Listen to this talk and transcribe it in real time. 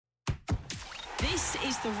This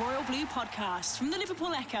is the Royal Blue Podcast from the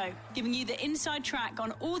Liverpool Echo, giving you the inside track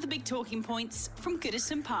on all the big talking points from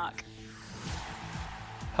Goodison Park.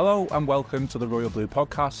 Hello and welcome to the Royal Blue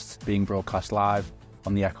Podcast, being broadcast live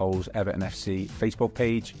on the Echo's Everton FC Facebook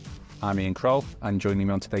page. I'm Ian Kroll, and joining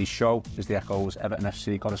me on today's show is the Echo's Everton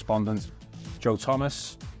FC correspondent, Joe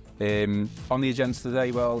Thomas. On the agenda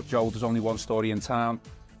today, well, Joe, there's only one story in town,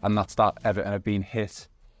 and that's that Everton have been hit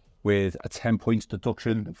with a 10-point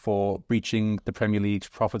deduction for breaching the Premier League's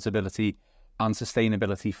profitability and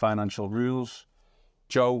sustainability financial rules.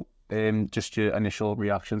 Joe, just your initial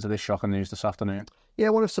reaction to this shocking news this afternoon? Yeah,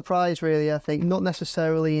 one of surprise, really, I think. Not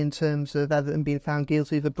necessarily in terms of Everton being found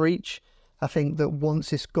guilty of a breach. I think that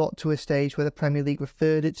once it's got to a stage where the Premier League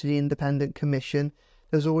referred it to the independent commission,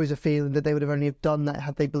 there's always a feeling that they would have only have done that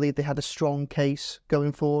had they believed they had a strong case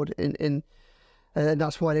going forward and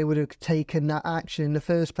that's why they would have taken that action in the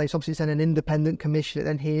first place. Obviously, it's then an independent commission that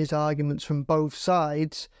then hears arguments from both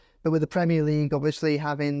sides. But with the Premier League, obviously,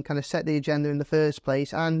 having kind of set the agenda in the first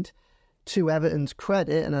place, and to Everton's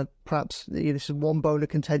credit, and perhaps this is one bone of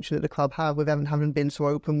contention that the club have, with Everton having been so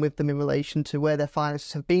open with them in relation to where their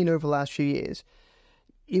finances have been over the last few years,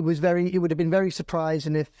 it would have been very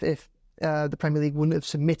surprising if the Premier League wouldn't have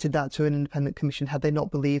submitted that to an independent commission had they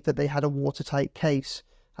not believed that they had a watertight case.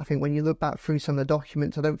 I think when you look back through some of the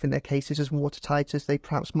documents, I don't think their case is as watertight as they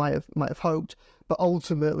perhaps might have hoped. But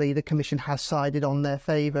ultimately, the commission has sided on their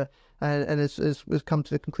favour and has come to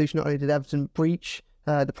the conclusion not only did Everton breach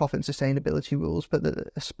the profit and sustainability rules, but that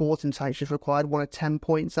a sporting sanction is required, one of 10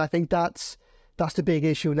 points. I think that's the big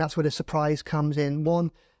issue, and that's where the surprise comes in.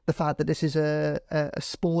 One, the fact that this is a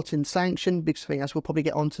sporting sanction, because I think, as we'll probably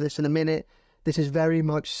get onto this in a minute, this is very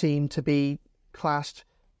much seen to be classed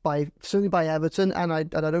certainly by Everton, and I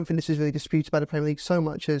don't think this is really disputed by the Premier League so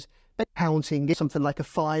much as counting something like a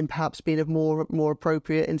fine perhaps being more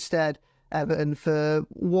appropriate. Instead, Everton, for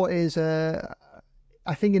what is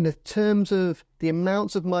I think in the terms of the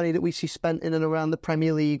amounts of money that we see spent in and around the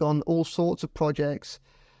Premier League on all sorts of projects,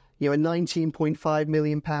 a £19.5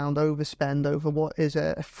 million overspend over what is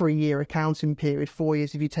a 3-year accounting period, 4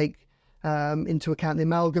 years if you take into account the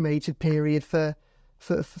amalgamated period for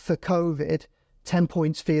COVID. 10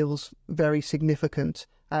 points feels very significant,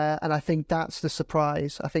 and I think that's the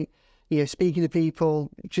surprise. I think, speaking to people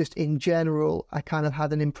just in general, I kind of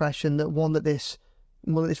had an impression that this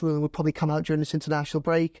ruling would probably come out during this international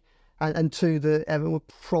break, and two, that Everton were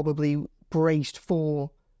probably braced for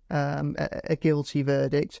a guilty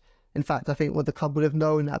verdict. In fact, I think the club would have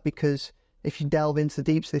known that, because if you delve into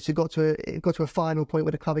the deeps of this, it got to a final point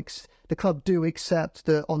where the club do accept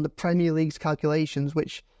that on the Premier League's calculations,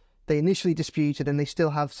 which they initially disputed and they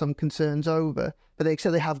still have some concerns over, but they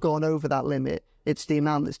accept they have gone over that limit. It's the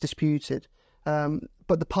amount that's disputed. But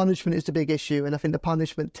the punishment is the big issue, and I think the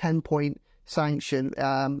punishment, 10-point sanction,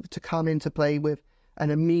 to come into play with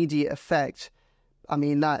an immediate effect, I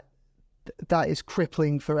mean, that is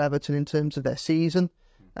crippling for Everton in terms of their season.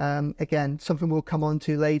 Again, something we'll come on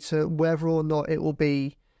to later, whether or not it will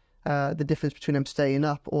be the difference between them staying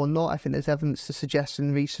up or not. I think there's evidence to suggest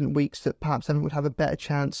in recent weeks that perhaps Everton would have a better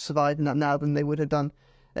chance surviving that now than they would have done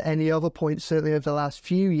at any other point, certainly over the last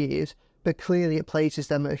few years. But clearly it places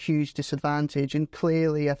them at a huge disadvantage, and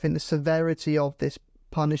clearly I think the severity of this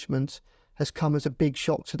punishment has come as a big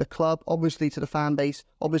shock to the club, obviously to the fan base,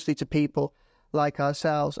 obviously to people like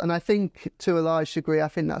ourselves. And I think to a large degree, I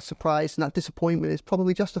think that surprise and that disappointment is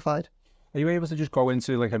probably justified. Are you able to just go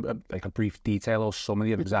into like a brief detail or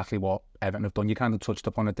summary of exactly what Everton have done? You kind of touched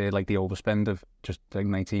upon it there, like the overspend of just like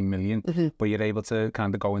 19 million, but you're able to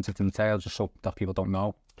kind of go into the detail just so that people don't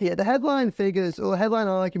know. Yeah, the headline figures or the headline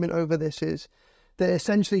argument over this is that it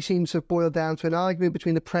essentially seems to have boiled down to an argument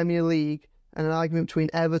between the Premier League and an argument between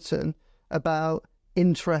Everton about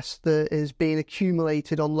interest that is being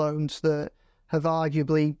accumulated on loans that have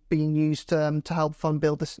arguably been used to help fund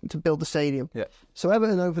build the stadium. Yeah. So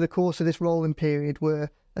Everton, over the course of this rolling period, were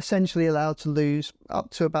essentially allowed to lose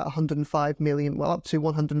up to about 105 million, well, up to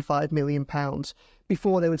 105 million pounds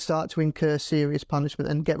before they would start to incur serious punishment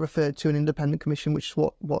and get referred to an independent commission, which is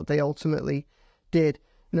what they ultimately did.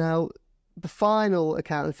 Now, the final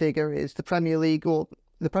accounting figure is the Premier League, or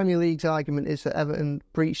the Premier League's argument is that Everton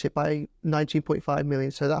breached it by 19.5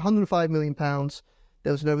 million. So that 105 million pounds,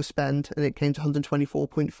 there was an overspend, and it came to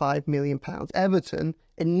 £124.5 million. Everton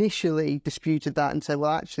initially disputed that and said, well,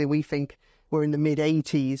 actually, we think we're in the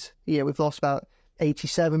mid-80s. Yeah, we've lost about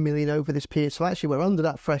 87 million over this period. So actually, we're under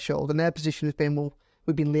that threshold. And their position has been, well,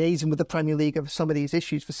 we've been liaising with the Premier League over some of these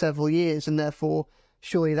issues for several years, and therefore,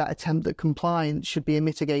 surely that attempt at compliance should be a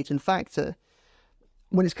mitigating factor.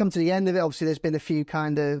 When it's come to the end of it, obviously, there's been a few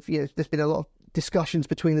there's been a lot of discussions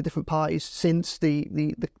between the different parties since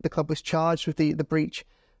the club was charged with the breach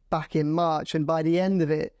back in March. And by the end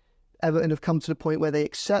of it, Everton have come to the point where they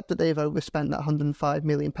accept that they've overspent that £105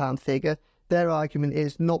 million figure. Their argument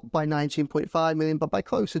is not by 19.5 million, but by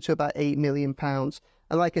closer to about £8 million. And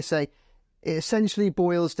like I say, it essentially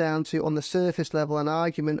boils down to, on the surface level, an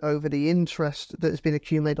argument over the interest that has been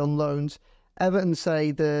accumulated on loans. Everton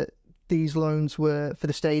say that these loans were for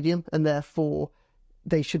the stadium and therefore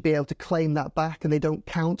they should be able to claim that back and they don't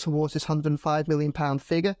count towards this £105 million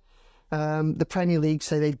figure. The Premier League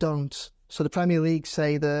say they don't. So the Premier League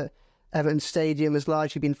say that Everton Stadium has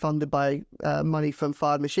largely been funded by money from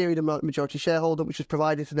Fahd Mashiri, the majority shareholder, which was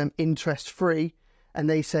provided to them interest-free. And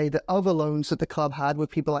they say that other loans that the club had with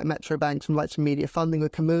people like Metro Banks and Rights and Media Funding were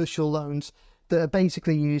commercial loans that are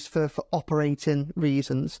basically used for operating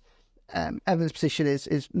reasons. Everton's position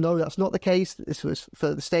is no, that's not the case. This was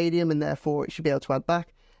for the stadium and therefore it should be able to add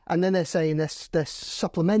back. And then they're saying this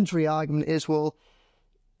supplementary argument is, well,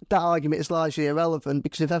 that argument is largely irrelevant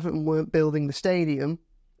because if Everton weren't building the stadium,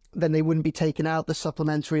 then they wouldn't be taking out the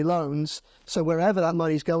supplementary loans. So wherever that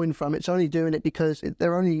money's going from, it's only doing it because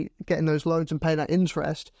they're only getting those loans and paying that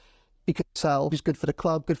interest because it's good for the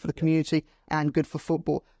club, good for the community, and good for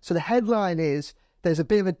football. So the headline is, there's a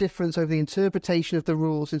bit of a difference over the interpretation of the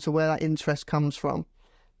rules into where that interest comes from.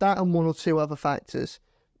 That and one or two other factors.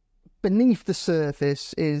 Beneath the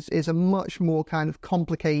surface is a much more kind of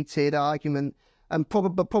complicated argument, and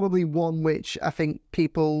probably one which I think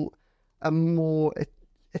people are more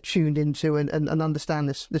attuned into and understand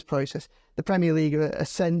this process. The Premier League are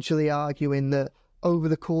essentially arguing that over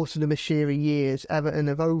the course of the Mashiri years, Everton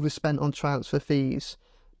have overspent on transfer fees,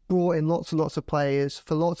 brought in lots and lots of players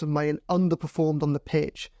for lots of money and underperformed on the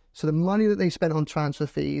pitch. So the money that they spent on transfer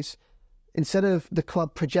fees, instead of the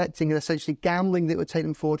club projecting and essentially gambling that it would take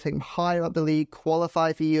them forward, take them higher up the league,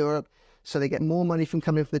 qualify for Europe, so they get more money from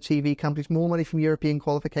coming from the TV companies, more money from European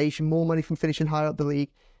qualification, more money from finishing higher up the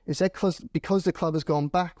league. Instead, because the club has gone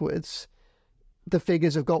backwards, the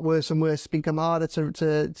figures have got worse and worse. It's become harder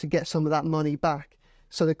to get some of that money back.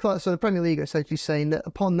 So the Premier League are essentially saying that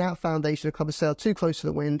upon that foundation, the club has sailed too close to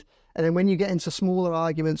the wind. And then when you get into smaller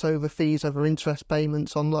arguments over fees, over interest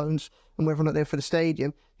payments on loans, and whether or not they're for the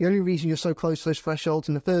stadium, the only reason you're so close to those thresholds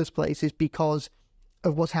in the first place is because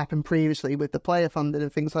of what's happened previously with the player funding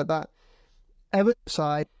and things like that. Everton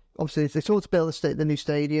side, obviously, they sought to build the new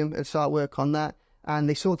stadium and start work on that, and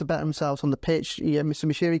they sought to better themselves on the pitch. Mr.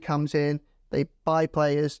 Mashiri comes in, they buy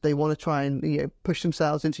players, they want to try and push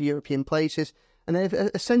themselves into European places. And they've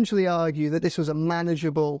essentially argued that this was a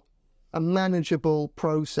manageable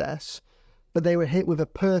process, but they were hit with a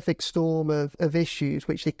perfect storm of issues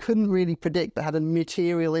which they couldn't really predict but had a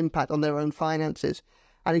material impact on their own finances.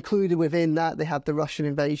 And included within that, they had the Russian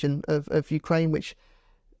invasion of Ukraine, which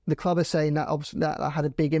the club is saying that obviously that had a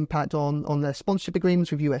big impact on their sponsorship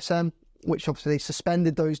agreements with USM, which obviously they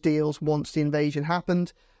suspended those deals once the invasion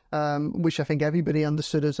happened, which I think everybody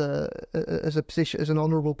understood as an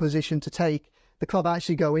honourable position to take. The club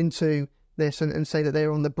actually go into this and say that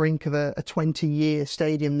they're on the brink of a 20-year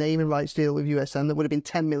stadium naming rights deal with USM that would have been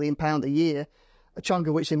 £10 million a year, a chunk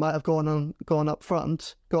of which they might have got up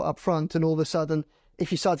front, and all of a sudden,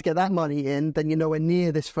 if you start to get that money in, then you're nowhere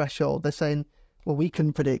near this threshold. They're saying, well, we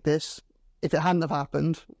couldn't predict this. If it hadn't have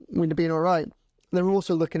happened, we'd have been all right. They're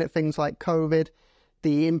also looking at things like COVID,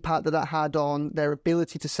 the impact that had on their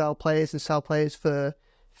ability to sell players for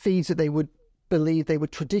fees that they would believe they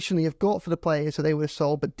would traditionally have got for the players that they would have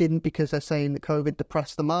sold, but didn't because they're saying that COVID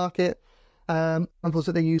depressed the market. Examples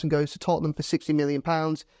that they use and goes to Tottenham for £60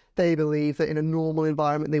 million. They believe that in a normal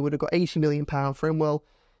environment they would have got £80 million for him. Well,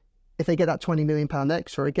 if they get that £20 million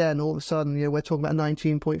extra, again, all of a sudden, we're talking about a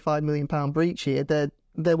 £19.5 million breach here.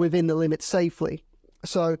 They're within the limit safely.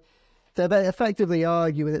 So they're effectively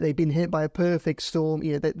arguing that they've been hit by a perfect storm.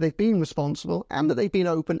 That they've been responsible and that they've been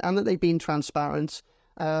open and that they've been transparent.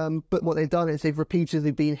 But what they've done is they've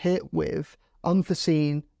repeatedly been hit with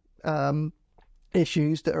unforeseen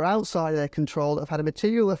issues that are outside of their control, that have had a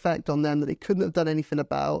material effect on them that they couldn't have done anything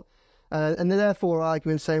about. And they're therefore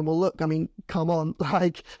arguing, saying, well, look, I mean, come on,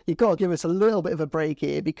 you've got to give us a little bit of a break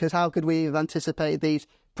here, because how could we have anticipated these?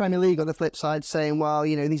 Premier League, on the flip side, saying, well,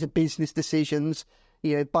 these are business decisions.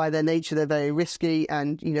 By their nature, they're very risky.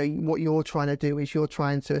 And, what you're trying to do is you're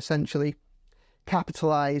trying to essentially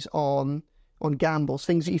capitalise on gambles,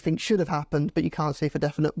 things that you think should have happened, but you can't say for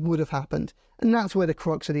definite would have happened. And that's where the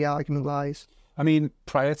crux of the argument lies. I mean,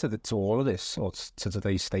 prior to all of this, or to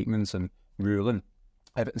today's statements and ruling,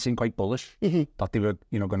 Everton seemed quite bullish that they were,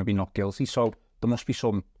 going to be not guilty. So there must be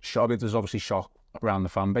some shock. There's obviously shock around the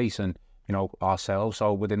fan base, and ourselves.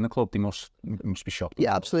 So within the club, they must be shocked.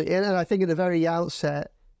 Yeah, absolutely. And I think at the very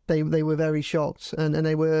outset, they were very shocked, and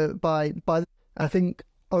they were by I think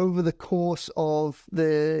over the course of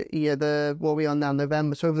the what we are now,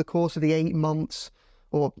 November. So over the course of the 8 months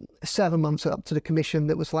or 7 months up to the commission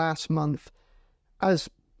that was last month, as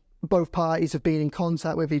both parties have been in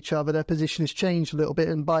contact with each other, their position has changed a little bit,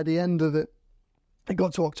 and by the end of it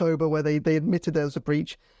got to October where they admitted there was a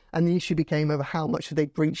breach, and the issue became over how much they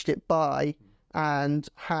breached it by, and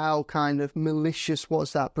how kind of malicious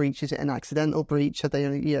was that breach. Is it an accidental breach? Are they,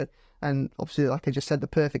 and obviously, like I just said, the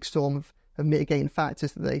perfect storm of mitigating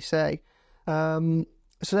factors that they say. So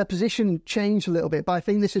their position changed a little bit, but I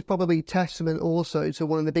think this is probably testament also to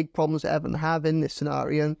one of the big problems that Everton have in this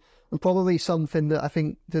scenario, and probably something that I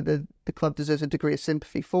think that the club deserves a degree of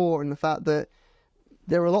sympathy for, and the fact that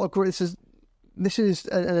there are a lot of this is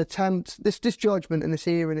an attempt, this judgment and this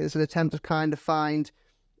hearing is an attempt to kind of find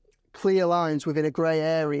clear lines within a grey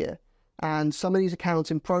area, and some of these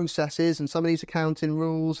accounting processes and some of these accounting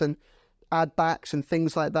rules and add backs and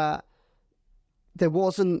things like that, there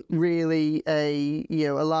wasn't really a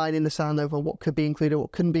line in the sand over what could be included,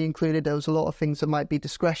 what couldn't be included. There was a lot of things that might be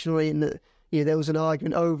discretionary, and that there was an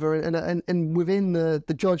argument over, and within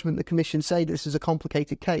the judgment, the commission say this is a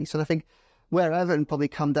complicated case. And I think where Everton probably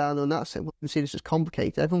come down on that, saying, well, we can see this is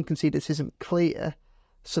complicated. Everyone can see this isn't clear.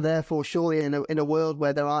 So therefore, surely in a world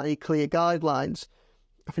where there aren't any clear guidelines,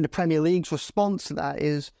 I think the Premier League's response to that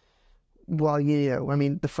is, well,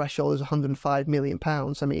 the threshold is £105 million.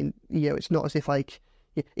 I mean, it's not as if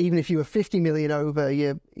even if you were 50 million over,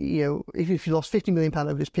 even if you lost £50 million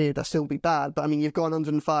over this period, that still be bad. But I mean, you've gone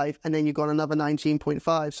 105 and then you've got another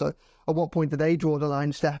 19.5. So at what point do they draw the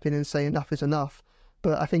line, step in and say enough is enough?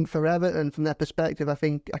 But I think for Everton, from their perspective, I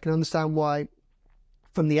think I can understand why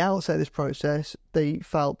from the outset of this process, they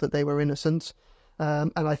felt that they were innocent.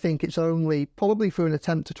 And I think it's only probably through an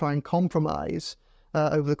attempt to try and compromise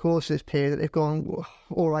over the course of this period that they've gone,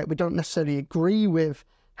 all right, we don't necessarily agree with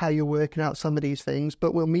how you're working out some of these things,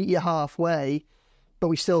 but we'll meet you halfway, but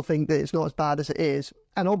we still think that it's not as bad as it is.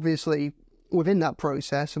 And obviously, within that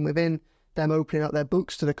process and within them opening up their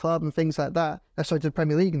books to the club and things like that, to the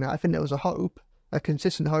Premier League and that, I think there was a hope, a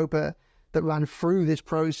consistent hope that ran through this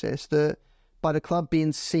process, that by the club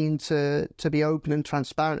being seen to be open and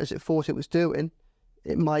transparent as it thought it was doing,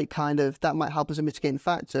 that might help as a mitigating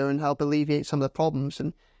factor and help alleviate some of the problems.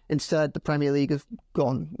 And instead, the Premier League has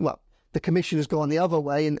gone, the Commission has gone the other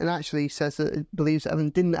way and actually says that it believes that Everton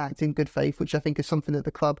didn't act in good faith, which I think is something that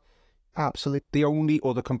the club absolutely... The only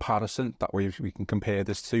other comparison that we can compare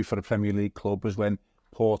this to for a Premier League club was when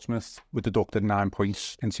Portsmouth were deducted 9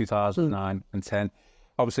 points in 2009 and 10.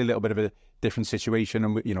 Obviously, a little bit of a different situation,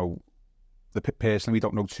 and personally, we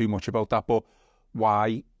don't know too much about that, but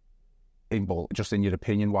why... just in your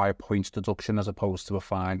opinion, why a points deduction as opposed to a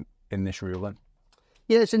fine in this ruling?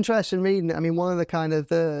 Yeah, it's interesting reading it. I mean, one of the kind of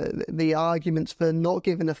the arguments for not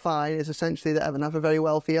giving a fine is essentially that Everton have a very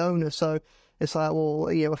wealthy owner. So it's like, well,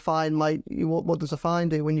 a fine might... What does a fine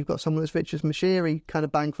do when you've got someone as rich as Mashiri kind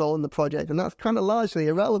of bankrolling the project? And that's kind of largely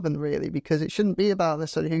irrelevant, really, because it shouldn't be about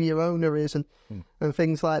necessarily who your owner is and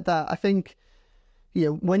things like that. I think...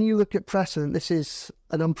 when you look at precedent, this is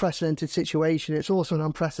an unprecedented situation. It's also an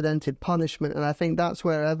unprecedented punishment, and I think that's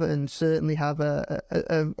where Everton certainly have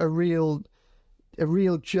a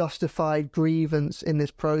real justified grievance in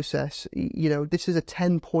this process. This is a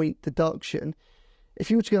 10-point deduction. If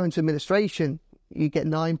you were to go into administration, you get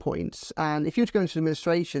 9 points, and if you were to go into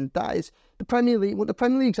administration, that is the Premier League. What the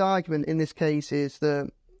Premier League's argument in this case is that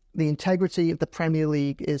the integrity of the Premier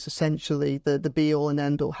League is essentially the be-all and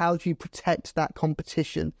end-all. How do you protect that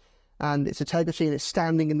competition and its integrity and its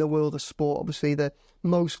standing in the world of sport? Obviously, the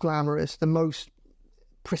most glamorous, the most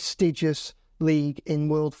prestigious league in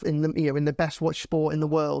the best watched sport in the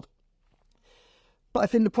world. But I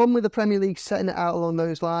think the problem with the Premier League setting it out along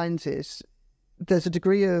those lines is there's a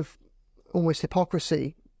degree of almost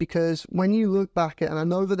hypocrisy, because when you look back at, and I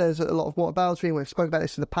know that there's a lot of whataboutery, and we've spoken about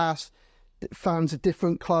this in the past, fans of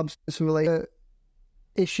different clubs, some related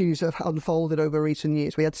issues have unfolded over recent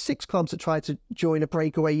years. We had 6 clubs that tried to join a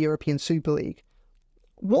breakaway European Super League.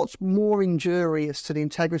 What's more injurious to the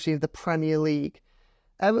integrity of the Premier League?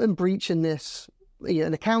 Everton breaching this,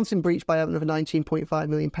 an accounting breach by Everton of £19.5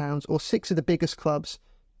 million, or 6 of the biggest clubs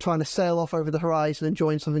trying to sail off over the horizon and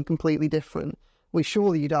join something completely different? Well,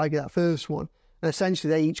 surely you'd argue that first one. And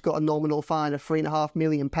essentially they each got a nominal fine of £3.5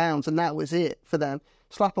 million, and that was it for them.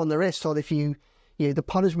 Slap on the wrist, or if the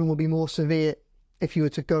punishment will be more severe if you were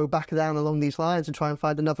to go back down along these lines and try and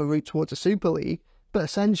find another route towards a Super League. But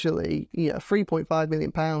essentially, £3.5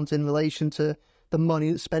 million in relation to the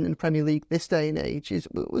money that's spent in the Premier League this day and age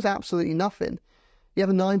was absolutely nothing. You have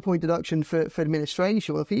a 9-point deduction for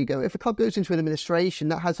administration. Well, if a club goes into administration,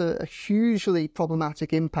 that has a hugely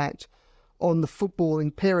problematic impact on the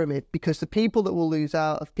footballing pyramid, because the people that will lose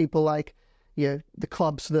out are people like, the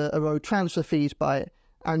clubs that are owed transfer fees by it,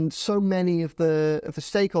 and so many of the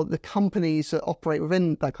stakeholders, the companies that operate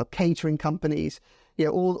within that club, catering companies,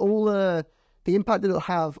 all the impact that it'll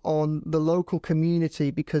have on the local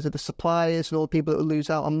community because of the suppliers and all the people that will lose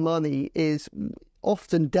out on money is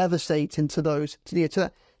often devastating to those,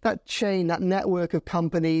 to that chain, that network of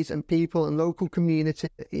companies and people and local community.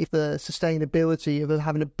 If the sustainability of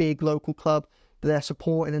having a big local club that they're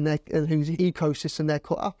supporting and whose ecosystem they're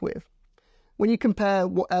caught up with. When you compare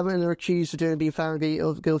what Everton are accused of doing, being found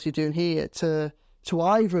guilty of doing here, to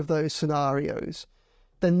either of those scenarios,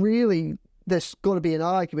 then really there's got to be an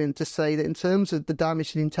argument to say that in terms of the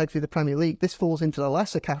damage to the integrity of the Premier League, this falls into the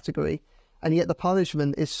lesser category, and yet the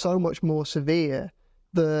punishment is so much more severe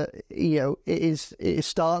that it is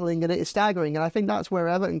startling and it is staggering. And I think that's where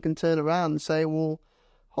Everton can turn around and say, well,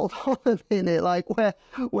 hold on a minute, like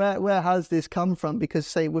where has this come from? Because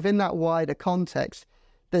say within that wider context,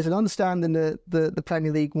 there's an understanding that the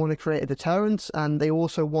Premier League want to create a deterrent, and they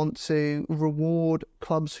also want to reward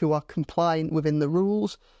clubs who are compliant within the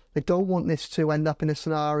rules. They don't want this to end up in a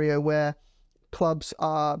scenario where clubs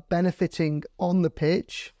are benefiting on the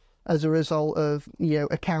pitch as a result of,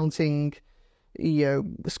 accounting,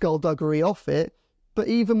 skullduggery off it. But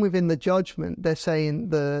even within the judgment, they're saying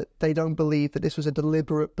that they don't believe that this was a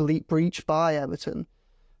deliberate breach by Everton.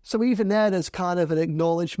 So even there's kind of an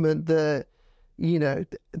acknowledgement that,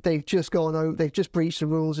 they've just breached the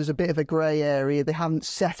rules. There's a bit of a grey area. They haven't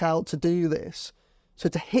set out to do this. So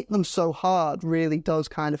to hit them so hard really does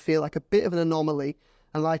kind of feel like a bit of an anomaly.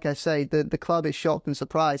 And like I say, the club is shocked and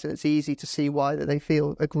surprised, and it's easy to see why that they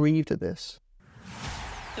feel aggrieved at this.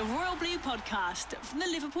 The Royal Blue Podcast from the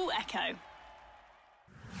Liverpool Echo.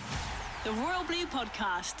 The Royal Blue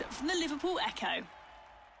Podcast from the Liverpool Echo.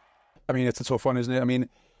 I mean, it's a tough one, isn't it? I mean,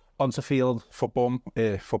 onto field football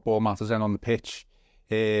matters then on the pitch.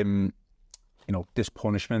 This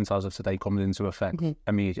punishment as of today comes into effect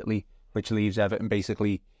immediately, which leaves Everton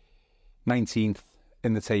basically 19th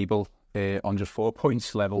in the table on just 4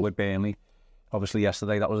 points level with Burnley. Obviously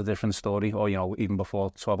yesterday that was a different story, or even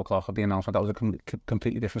before 12 o'clock of the announcement, that was a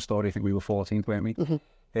completely different story. I think we were 14th, weren't we?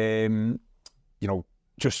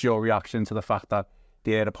 Just your reaction to the fact that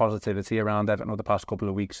the air of positivity around Everton over the past couple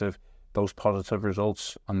of weeks of those positive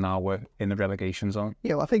results, and now we're in the relegation zone.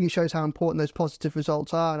 Yeah, well, I think it shows how important those positive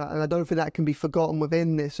results are, and I don't think that can be forgotten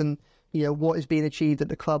within this. And what is being achieved at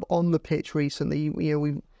the club on the pitch recently.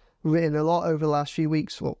 We've written a lot over the last few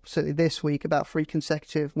weeks, well, certainly this week, about 3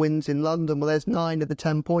 consecutive wins in London. Well, there's 9 of the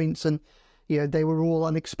 10 points, and they were all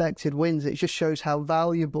unexpected wins. It just shows how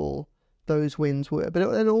valuable those wins were. But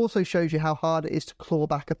it also shows you how hard it is to claw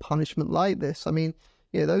back a punishment like this. I mean,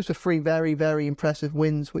 those were 3 very, very impressive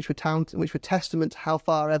wins, which were testament to how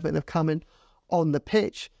far Everton have come in on the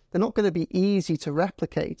pitch. They're not going to be easy to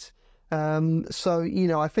replicate.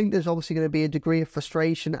 I think there's obviously going to be a degree of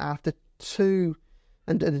frustration after 2,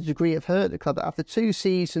 and a degree of hurt at the club after 2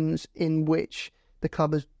 seasons in which the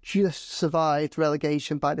club has just survived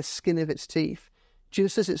relegation by the skin of its teeth,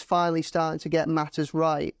 just as it's finally starting to get matters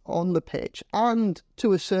right on the pitch and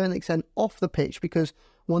to a certain extent off the pitch. Because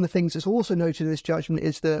one of the things that's also noted in this judgment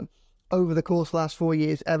is that over the course of the last 4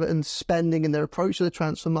 years, Everton's spending and their approach to the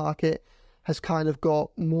transfer market has kind of got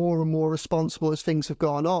more and more responsible as things have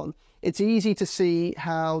gone on. It's easy to see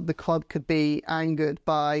how the club could be angered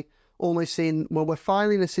by almost seeing, well, we're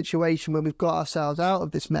finally in a situation where we've got ourselves out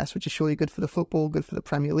of this mess, which is surely good for the football, good for the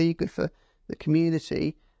Premier League, good for the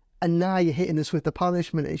community. And now you're hitting us with the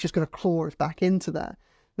punishment. It's just going to claw us back into that.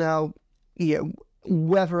 Now,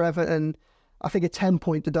 whether Everton, I think a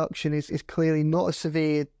 10-point deduction is clearly not as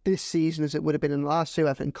severe this season as it would have been in the last 2.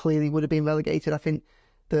 Everton clearly would have been relegated. I think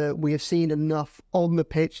that we have seen enough on the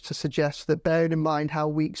pitch to suggest that, bearing in mind how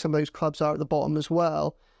weak some of those clubs are at the bottom as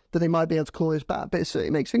well, that they might be able to claw us back. But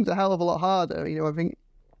it makes things a hell of a lot harder.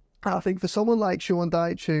 I think for someone like Sean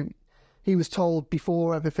Dyche, who he was told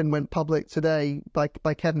before everything went public today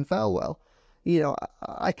by Kevin Felwell,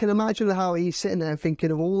 I can imagine how he's sitting there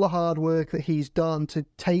thinking of all the hard work that he's done to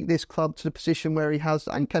take this club to the position where he has,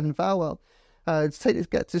 and Kevin Felwell, to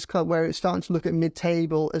get to this club where it's starting to look at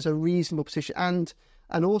mid-table as a reasonable position.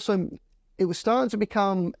 And also, it was starting to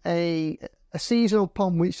become a season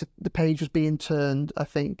upon which the page was being turned, I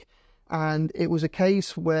think. And it was a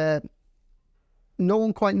case where no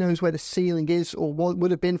one quite knows where the ceiling is or what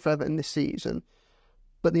would have been for Everton this season.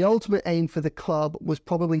 But the ultimate aim for the club was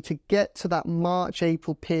probably to get to that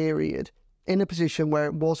March-April period in a position where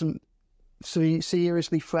it wasn't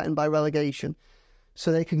seriously threatened by relegation.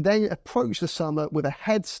 So they can then approach the summer with a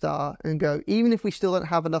head start and go, even if we still don't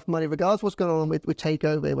have enough money, regardless of what's going on with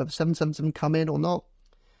takeover, whether 777 come in or not,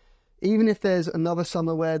 even if there's another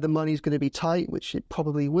summer where the money's going to be tight, which it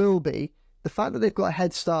probably will be, the fact that they've got a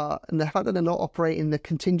head start and the fact that they're not operating the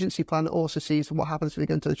contingency plan that also sees what happens if they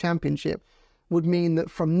go into the Championship would mean that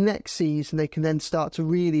from next season they can then start to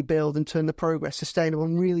really build and turn the progress sustainable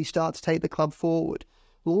and really start to take the club forward.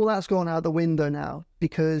 Well, all that's gone out the window now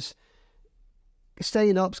because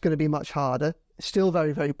staying up's going to be much harder. It's still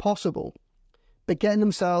very, very possible. But getting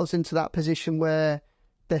themselves into that position where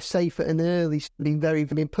they're safer and early,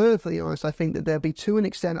 being perfectly honest, I think that there'll be, to an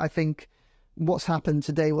extent, I think what's happened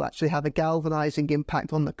today will actually have a galvanising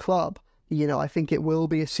impact on the club. I think it will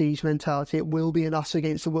be a siege mentality. It will be an us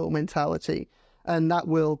against the world mentality. And that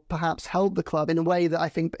will perhaps help the club in a way that I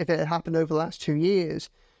think if it had happened over the last 2 years,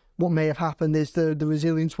 what may have happened is the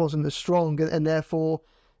resilience wasn't as strong and therefore,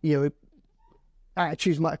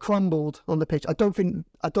 attitudes might have crumbled on the pitch. I think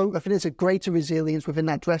there's a greater resilience within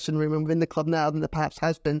that dressing room and within the club now than there perhaps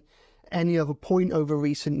has been any other point over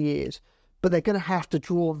recent years. But they're going to have to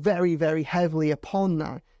draw very, very heavily upon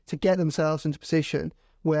that to get themselves into a position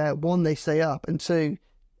where, one, they stay up, and two,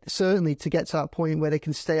 certainly to get to that point where they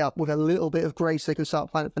can stay up with a little bit of grace they can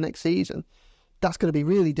start planning for next season. That's going to be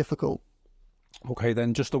really difficult. Okay,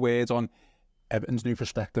 then just a word on Everton's new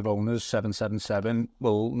prospective owners, 777.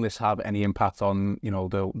 Will this have any impact on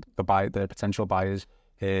the potential buyers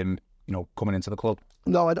coming into the club?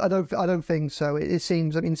 No, I don't think so. It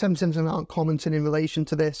seems, 777 aren't commenting in relation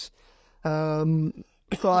to this.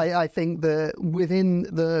 But I think that within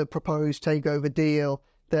the proposed takeover deal,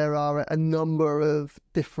 there are a number of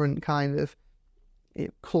different kind of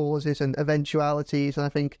clauses and eventualities, and I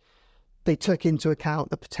think they took into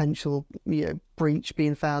account the potential breach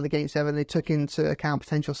being found against Everton. They took into account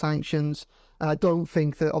potential sanctions. I don't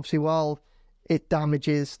think that, obviously, while it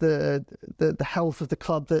damages the health of the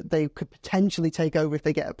club that they could potentially take over if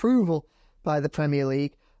they get approval by the Premier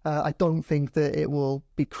League, I don't think that it will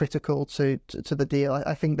be critical to the deal.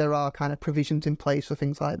 I think there are kind of provisions in place for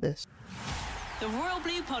things like this. The Royal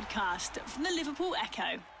Blue Podcast from the Liverpool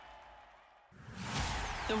Echo.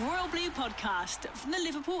 The Royal Blue Podcast from the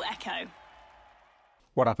Liverpool Echo.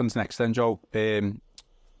 What happens next then, Joe?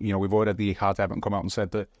 We've already had Everton come out and said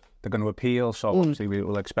that they're going to appeal, so obviously we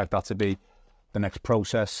will expect that to be the next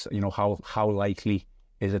process. How likely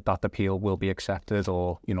is it that the appeal will be accepted,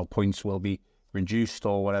 or points will be reduced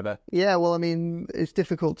or whatever? Yeah, well, it's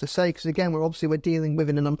difficult to say because again, we're dealing with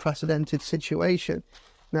an unprecedented situation.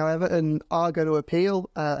 Now, Everton are going to appeal,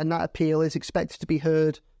 and that appeal is expected to be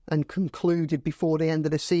heard and concluded before the end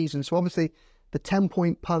of the season. So obviously, the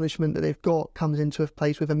 10-point punishment that they've got comes into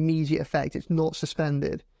place with immediate effect. It's not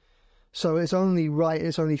suspended. So it's only right and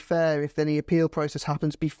it's only fair if any appeal process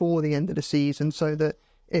happens before the end of the season, so that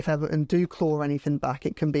if Everton do claw anything back,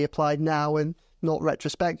 it can be applied now and not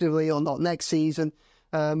retrospectively, or not next season.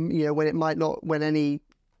 When it might not, when any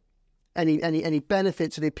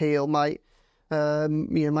benefit to the appeal might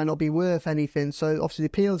not be worth anything. So obviously the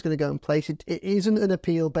appeal is going to go in place. It isn't an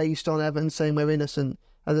appeal based on Everton saying we're innocent,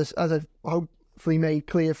 as I've hopefully made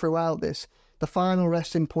clear throughout this. The final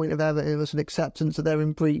resting point of Everton was an acceptance that they're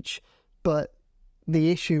in breach, but the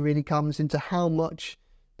issue really comes into how much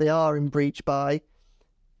they are in breach by,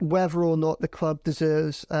 whether or not the club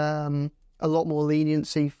deserves a lot more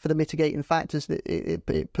leniency for the mitigating factors that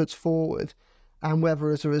it puts forward, and whether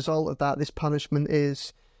as a result of that this punishment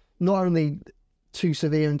is not only too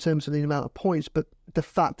severe in terms of the amount of points, but the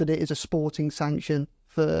fact that it is a sporting sanction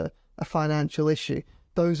for a financial issue.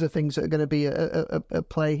 Those are things that are going to be at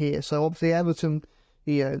play here. So obviously Everton,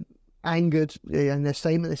 angered in their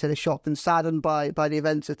statement, they said they're shocked and saddened by the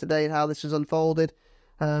events of today and how this has unfolded,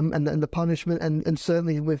 and the punishment, and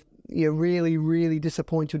certainly with really, really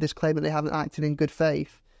disappointed with this claim that they haven't acted in good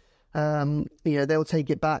faith. They'll take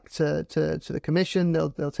it back to the commission.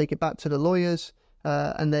 They'll take it back to the lawyers,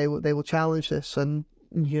 and they will challenge this. And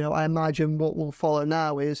I imagine what will follow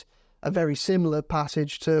now is a very similar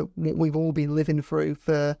passage to what we've all been living through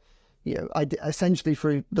for essentially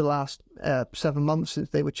through the last 7 months since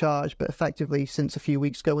they were charged, but effectively since a few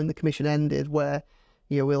weeks ago when the commission ended, where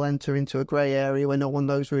we'll enter into a grey area where no one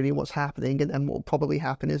knows really what's happening, and what will probably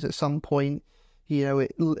happen is at some point,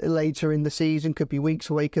 later in the season, could be weeks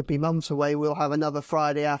away, could be months away, we'll have another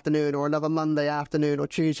Friday afternoon or another Monday afternoon or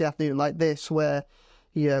Tuesday afternoon like this, where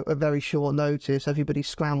a very short notice, everybody's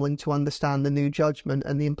scrambling to understand the new judgment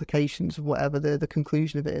and the implications of whatever the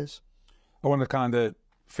conclusion of it is. I want to kind of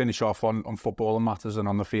finish off on football matters and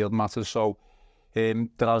on the field matters. So, There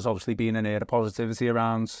has obviously been an air of positivity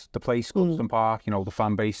around the place, Goodison Park, you know, the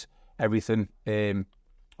fan base, everything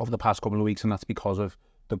over the past couple of weeks, and that's because of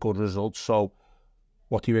the good results. So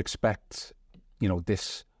what do you expect, you know,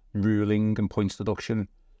 this ruling and points deduction,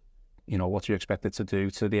 you know, what do you expect it to do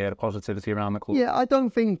to the air of positivity around the club? Yeah, I don't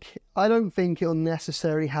think it'll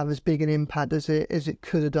necessarily have as big an impact as it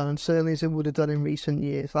could have done, and certainly as it would have done in recent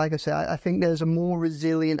years. Like I say, I think there's a more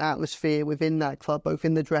resilient atmosphere within that club, both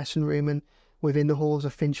in the dressing room and within the halls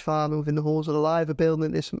of Finch Farm and within the halls of the Liver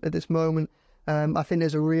building at this moment. I think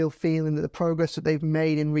there's a real feeling that the progress that they've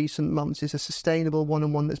made in recent months is a sustainable one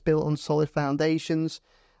and one that's built on solid foundations.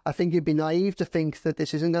 I think it'd be naive to think that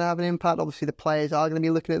this isn't going to have an impact. Obviously, the players are going to be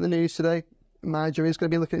looking at the news today. The manager is going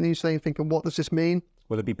to be looking at the news today and thinking, what does this mean?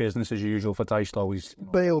 Will it be business as usual for Dyche always?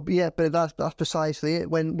 But that's precisely it.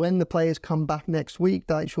 When the players come back next week,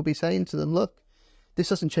 Dyche will be saying to them, look, this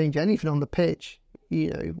doesn't change anything on the pitch. You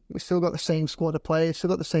know, we've still got the same squad of players, still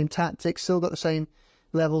got the same tactics, still got the same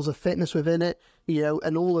levels of fitness within it, you know,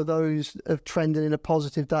 and all of those are trending in a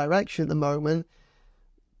positive direction at the moment.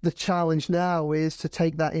 The challenge now is to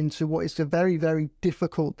take that into what is a very, very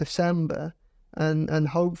difficult December and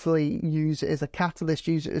hopefully use it as a catalyst,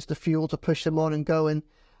 use it as the fuel to push them on and go. And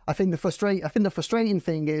I think the frustrating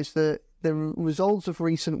thing is that the results of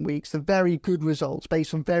recent weeks, the very good results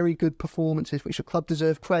based on very good performances, which the club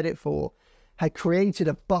deserve credit for, had created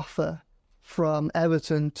a buffer from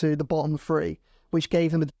Everton to the bottom three, which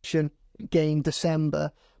gave them a game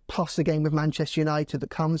December, plus the game with Manchester United that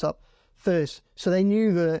comes up first. So they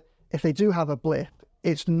knew that if they do have a blip,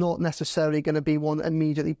 it's not necessarily going to be one that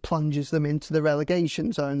immediately plunges them into the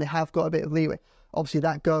relegation zone. They have got a bit of leeway. Obviously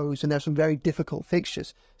that goes, and there's some very difficult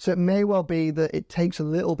fixtures. So it may well be that it takes a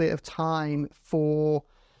little bit of time for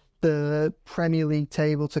the Premier League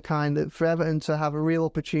table to for Everton to have a real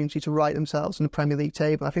opportunity to right themselves in the Premier League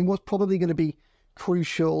table. I think what's probably going to be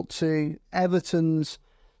crucial to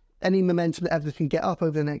any momentum that Everton can get up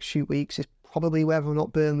over the next few weeks is probably whether or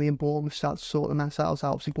not Burnley and Bournemouth start to sort themselves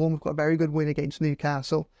out. Obviously, Bournemouth got a very good win against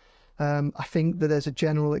Newcastle. I think that there's a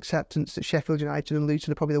general acceptance that Sheffield United and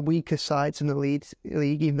Luton are probably the weakest sides in the league,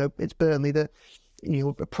 even though it's Burnley that, you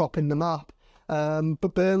know, are propping them up.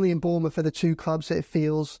 But Burnley and Bournemouth are the two clubs that it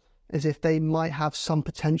feels as if they might have some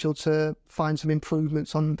potential to find some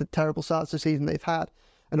improvements on the terrible starts of the season they've had.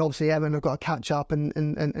 And obviously Everton have got to catch up and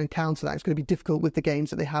counter that. It's going to be difficult with the games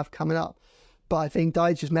that they have coming up. But I think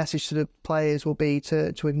Dyche's message to the players will be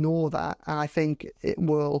to ignore that. And I think this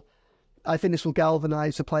will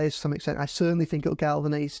galvanise the players to some extent. I certainly think it'll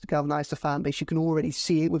galvanise the fan base. You can already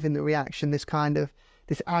see it within the reaction, this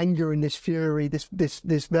anger and this fury, this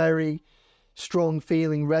very strong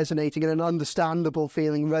feeling resonating, and an understandable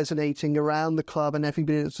feeling resonating around the club and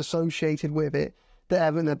everybody that's associated with it, that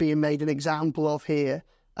Everton are being made an example of here.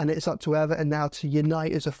 And it's up to Everton now to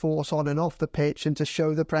unite as a force on and off the pitch and to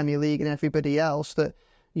show the Premier League and everybody else that,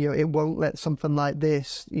 you know, it won't let something like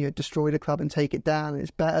this, you know, destroy the club and take it down. It's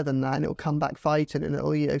better than that, and it'll come back fighting, and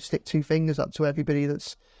it'll, you know, stick two fingers up to everybody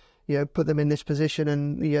that's, you know, put them in this position,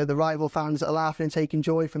 and, you know, the rival fans that are laughing and taking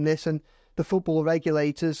joy from this, and the football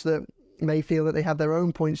regulators that may feel that they have their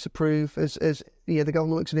own points to prove as you know, the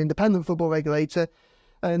government looks at an independent football regulator,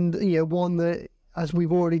 and, you know, one that, as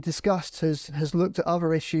we've already discussed, has looked at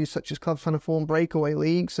other issues such as clubs trying to form breakaway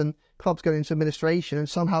leagues and clubs going into administration, and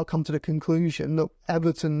somehow come to the conclusion that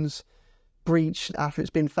Everton's breach, after it's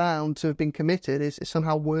been found to have been committed, is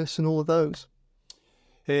somehow worse than all of those.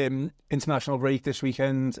 International break this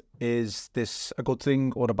weekend, is this a good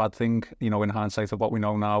thing or a bad thing? You know, in hindsight of what we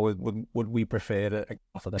know now, would we prefer it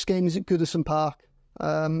after this? This game is at Goodison Park.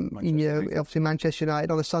 Obviously Manchester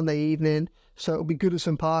United on a Sunday evening, so it'll be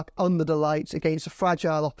Goodison Park under the lights against a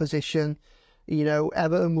fragile opposition. You know,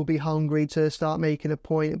 Everton will be hungry to start making a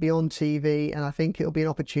point. It'll be on TV, and I think it'll be an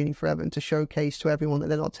opportunity for Everton to showcase to everyone that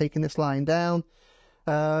they're not taking this lying down.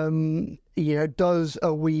 You know, does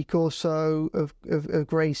a week or so of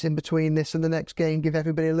grace in between this and the next game give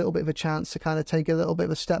everybody a little bit of a chance to kind of take a little bit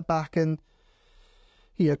of a step back and,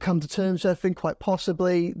 you know, come to terms with everything? Quite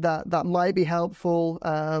possibly that might be helpful.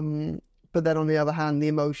 But then on the other hand, the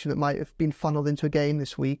emotion that might have been funneled into a game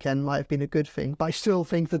this weekend might have been a good thing. But I still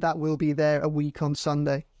think that will be there a week on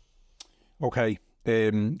Sunday. Okay.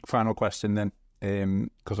 Final question then,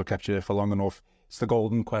 because I've kept you for long enough. It's the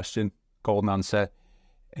golden question, golden answer.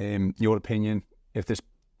 Your opinion, if this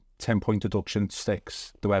 10-point deduction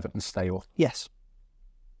sticks, do Everton stay up? Yes.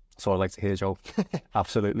 That's all I'd like to hear, Joe.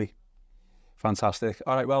 Absolutely. Fantastic.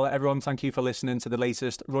 All right, well, everyone, thank you for listening to the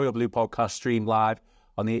latest Royal Blue podcast streamed live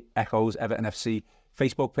on the Echoes Everton FC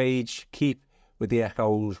Facebook page. Keep with the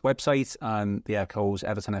Echoes website and the Echoes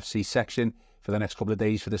Everton FC section for the next couple of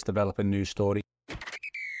days for this developing news story.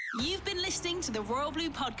 listening to the Royal Blue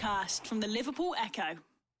podcast from the Liverpool Echo.